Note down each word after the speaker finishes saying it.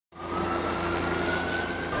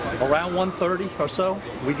Around 1:30 or so,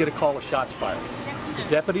 we get a call of shots fired. The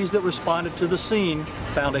deputies that responded to the scene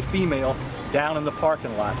found a female down in the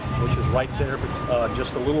parking lot, which is right there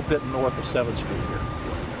just a little bit north of 7th Street here.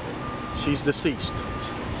 She's deceased.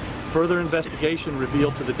 Further investigation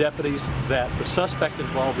revealed to the deputies that the suspect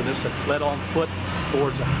involved in this had fled on foot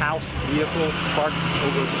towards a house vehicle parked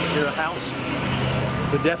over near a house.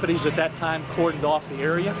 The deputies at that time cordoned off the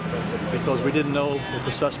area because we didn't know if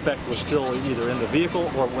the suspect was still either in the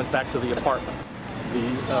vehicle or went back to the apartment.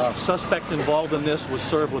 The suspect involved in this was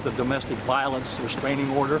served with a domestic violence restraining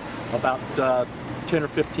order about 10 or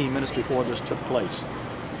 15 minutes before this took place.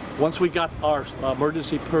 Once we got our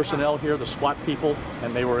emergency personnel here, the SWAT people,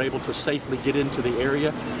 and they were able to safely get into the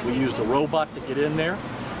area, we used a robot to get in there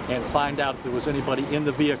and find out if there was anybody in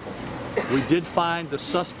the vehicle. We did find the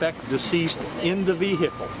suspect deceased in the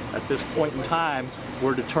vehicle. At this point in time,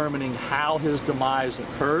 we're determining how his demise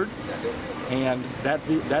occurred, and that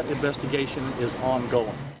investigation is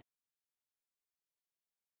ongoing.